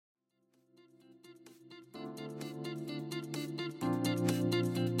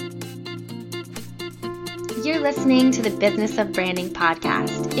You're listening to the Business of Branding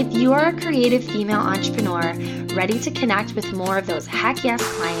podcast. If you are a creative female entrepreneur ready to connect with more of those heck yes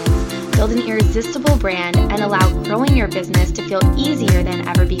clients, build an irresistible brand, and allow growing your business to feel easier than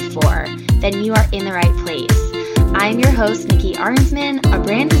ever before, then you are in the right place. I'm your host, Nikki Arnsman, a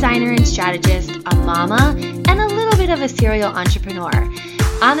brand designer and strategist, a mama, and a little bit of a serial entrepreneur.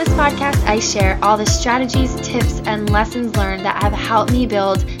 On this podcast, I share all the strategies, tips, and lessons learned that have helped me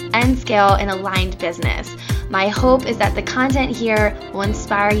build and scale an aligned business. My hope is that the content here will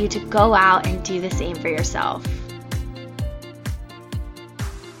inspire you to go out and do the same for yourself.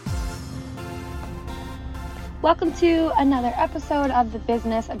 Welcome to another episode of the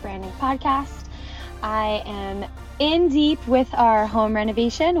Business of Branding podcast. I am in deep with our home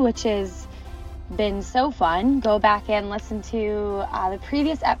renovation, which has been so fun. Go back and listen to the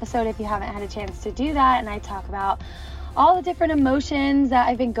previous episode if you haven't had a chance to do that, and I talk about all the different emotions that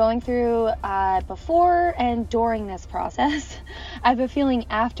I've been going through before and during this process. I have a feeling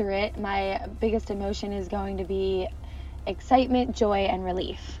after it, my biggest emotion is going to be excitement, joy, and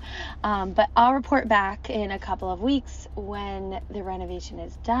relief. But I'll report back in a couple of weeks when the renovation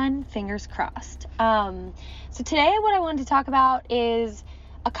is done. Fingers crossed. So today what I wanted to talk about is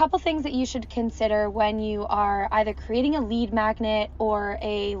a couple things that you should consider when you are either creating a lead magnet or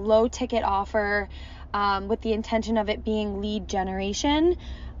a low ticket offer with the intention of it being lead generation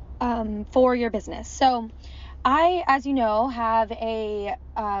for your business. So I, as you know, have a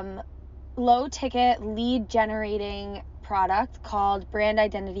low ticket lead generating product called Brand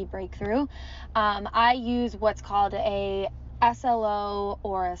Identity Breakthrough. I use what's called a SLO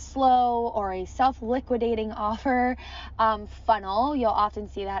or a slow or a self-liquidating offer funnel. You'll often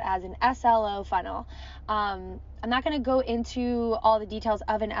see that as an SLO funnel. I'm not going to go into all the details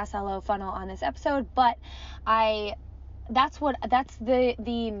of an SLO funnel on this episode, but that's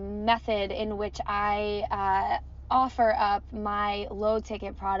the method in which I offer up my low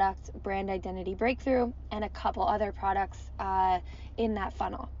ticket product, Brand Identity Breakthrough, and a couple other products in that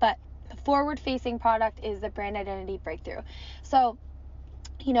funnel. But the forward facing product is the Brand Identity Breakthrough. So,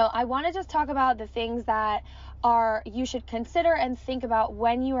 I want to just talk about the things that you should consider and think about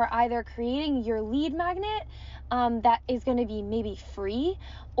when you are either creating your lead magnet that is going to be maybe free,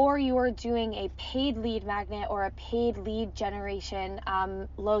 or you are doing a paid lead magnet or a paid lead generation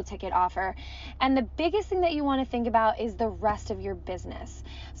low ticket offer. And the biggest thing that you want to think about is the rest of your business.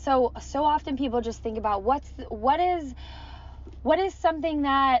 So often people just think about what is something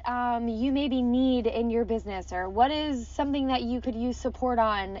that you maybe need in your business, or what is something that you could use support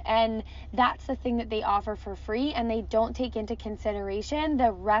on, and that's the thing that they offer for free, and they don't take into consideration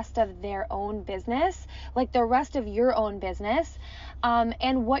the rest of their own business, like the rest of your own business,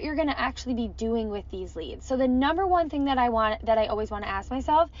 and what you're going to actually be doing with these leads. So the number one thing that I always want to ask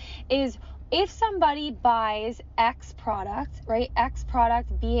myself is, if somebody buys X product, right? X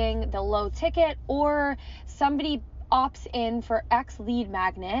product being the low ticket, or somebody opts in for X lead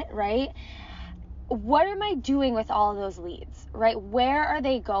magnet, right? What am I doing with all of those leads, right? Where are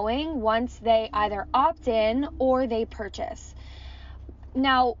they going once they either opt in or they purchase?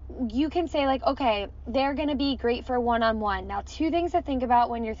 Now, you can say like, okay, they're going to be great for one-on-one. Now, two things to think about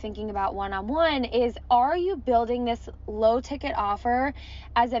when you're thinking about one-on-one is, are you building this low ticket offer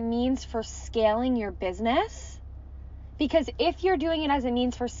as a means for scaling your business? Because if you're doing it as a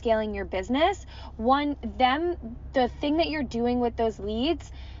means for scaling your business, the thing that you're doing with those leads,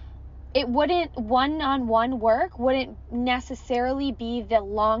 one-on-one work wouldn't necessarily be the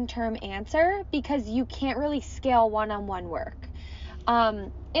long-term answer, because you can't really scale one-on-one work.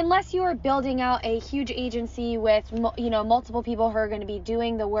 Unless you are building out a huge agency with, multiple people who are going to be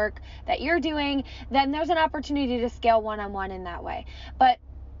doing the work that you're doing, then there's an opportunity to scale one-on-one in that way. But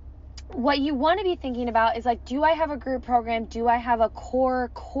what you want to be thinking about is like, do I have a group program? Do I have a core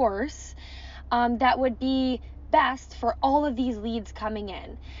course that would be best for all of these leads coming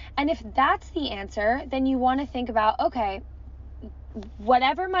in? And if that's the answer, then you want to think about, okay,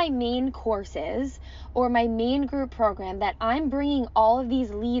 whatever my main course is, or my main group program that I'm bringing all of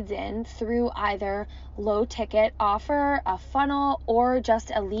these leads in through either low ticket offer, a funnel, or just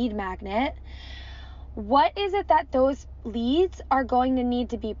a lead magnet, what is it that those leads are going to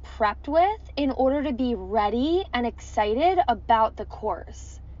need to be prepped with in order to be ready and excited about the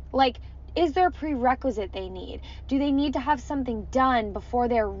course? Like, is there a prerequisite they need? Do they need to have something done before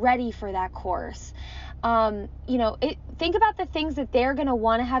they're ready for that course? Think about the things that they're going to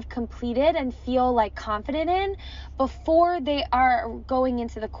want to have completed and feel like confident in before they are going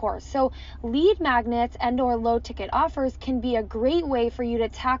into the course. So lead magnets and or low ticket offers can be a great way for you to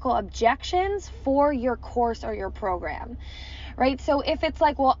tackle objections for your course or your program, right? So if it's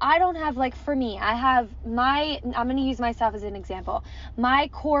like, well, I don't have, like, for me, I'm going to use myself as an example. My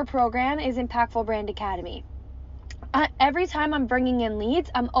core program is Impactful Brand Academy. Every time I'm bringing in leads,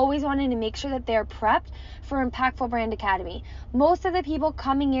 I'm always wanting to make sure that they're prepped for Impactful Brand Academy. Most of the people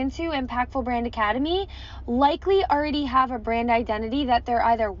coming into Impactful Brand Academy likely already have a brand identity that they're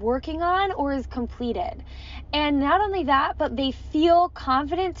either working on or is completed. And not only that, but they feel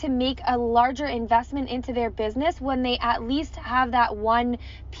confident to make a larger investment into their business when they at least have that one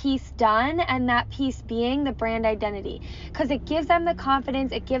piece done, and that piece being the brand identity, because it gives them the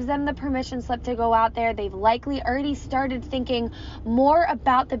confidence, it gives them the permission slip to go out there. They've likely already started thinking more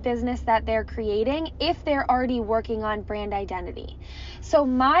about the business that they're creating if they're already working on brand identity. So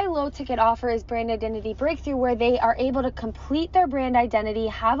my low ticket offer is Brand Identity Breakthrough, where they are able to complete their brand identity,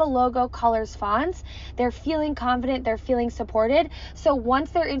 have a logo, colors, fonts. They're feeling confident, they're feeling supported. So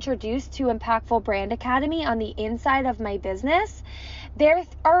once they're introduced to Impactful Brand Academy on the inside of my business, they're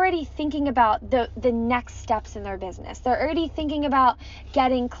already thinking about the next steps in their business. They're already thinking about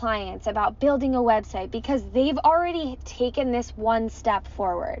getting clients, about building a website, because they've already taken this one step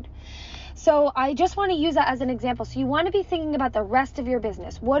forward. So I just want to use that as an example. So you want to be thinking about the rest of your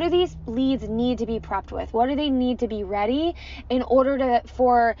business. What do these leads need to be prepped with? What do they need to be ready in order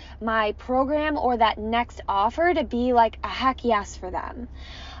for my program or that next offer to be like a heck yes for them?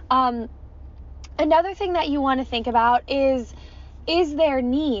 Another thing that you want to think about is there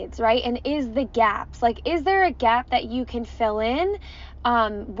needs, right? And is the gaps, like, is there a gap that you can fill in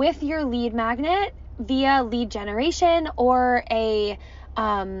with your lead magnet via lead generation or a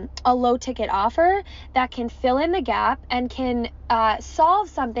low ticket offer that can fill in the gap and can solve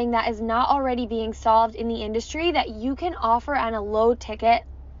something that is not already being solved in the industry that you can offer on a low ticket,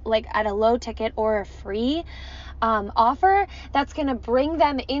 like at a low ticket or a free offer that's going to bring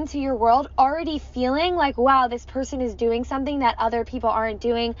them into your world already feeling like, wow, this person is doing something that other people aren't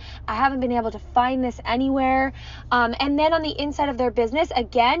doing. I haven't been able to find this anywhere. And then on the inside of their business,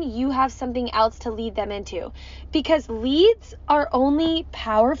 again, you have something else to lead them into, because leads are only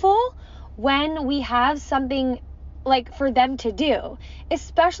powerful when we have something like for them to do,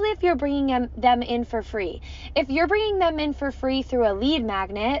 especially if you're bringing them in for free. If you're bringing them in for free through a lead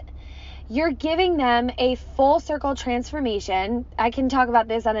magnet, you're giving them a full circle transformation. I can talk about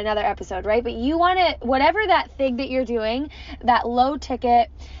this on another episode, right? But you want to, whatever that thing that you're doing, that low ticket,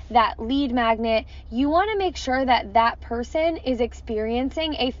 that lead magnet, you want to make sure that that person is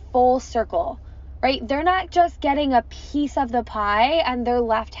experiencing a full circle, right? They're not just getting a piece of the pie and they're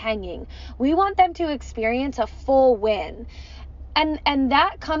left hanging. We want them to experience a full win. And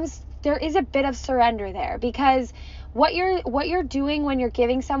that comes, there is a bit of surrender there, because what you're doing when you're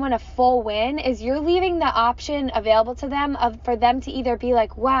giving someone a full win is you're leaving the option available to them for them to either be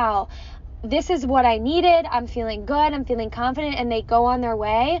like, wow, this is what I needed, I'm feeling good, I'm feeling confident, and they go on their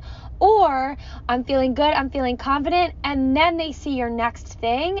way, or I'm feeling good, I'm feeling confident, and then they see your next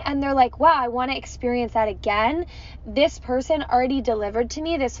thing and they're like, wow, I want to experience that again. This person already delivered to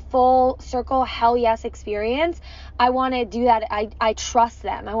me this full circle hell yes experience. I want to do that. I trust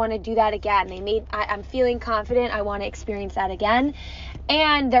them. I want to do that again. I'm feeling confident. I want to experience that again.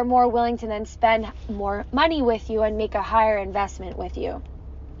 And they're more willing to then spend more money with you and make a higher investment with you.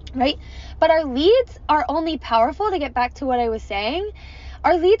 Right? But our leads are only powerful, to get back to what I was saying,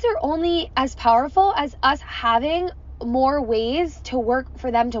 our leads are only as powerful as us having more ways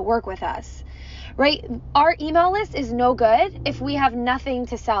for them to work with us, right? Our email list is no good if we have nothing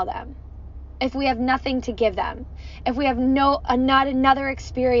to sell them, if we have nothing to give them, if we have not another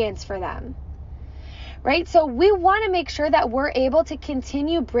experience for them, right? So we want to make sure that we're able to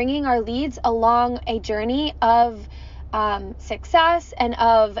continue bringing our leads along a journey of success and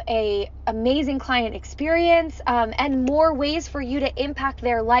of a amazing client experience, and more ways for you to impact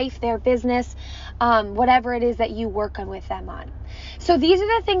their life, their business, whatever it is that you work on with them on. So these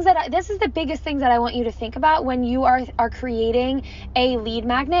are the things this is the biggest things that I want you to think about when you are creating a lead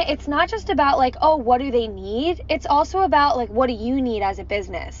magnet. It's not just about like, oh, what do they need? It's also about like, what do you need as a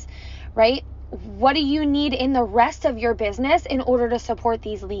business, right? What do you need in the rest of your business in order to support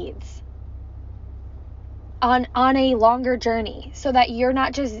these leads on a longer journey, so that you're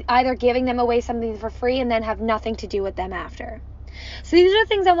not just either giving them away something for free and then have nothing to do with them after. So these are the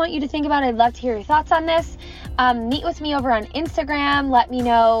things I want you to think about. I'd love to hear your thoughts on this. Meet with me over on Instagram. Let me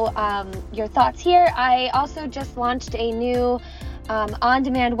know your thoughts here. I also just launched a new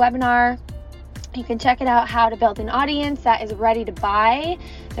on-demand webinar. You can check it out, How to Build an Audience That is Ready to Buy.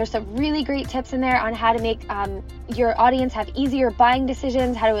 There's some really great tips in there on how to make your audience have easier buying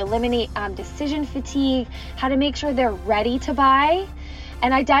decisions, how to eliminate decision fatigue, how to make sure they're ready to buy.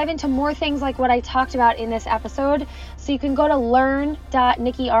 And I dive into more things like what I talked about in this episode. So you can go to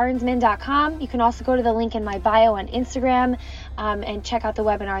learn.nikkiarnsman.com. You can also go to the link in my bio on Instagram and check out the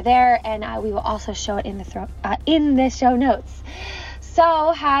webinar there. And we will also show it in the show notes.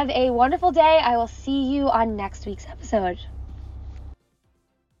 So have a wonderful day. I will see you on next week's episode.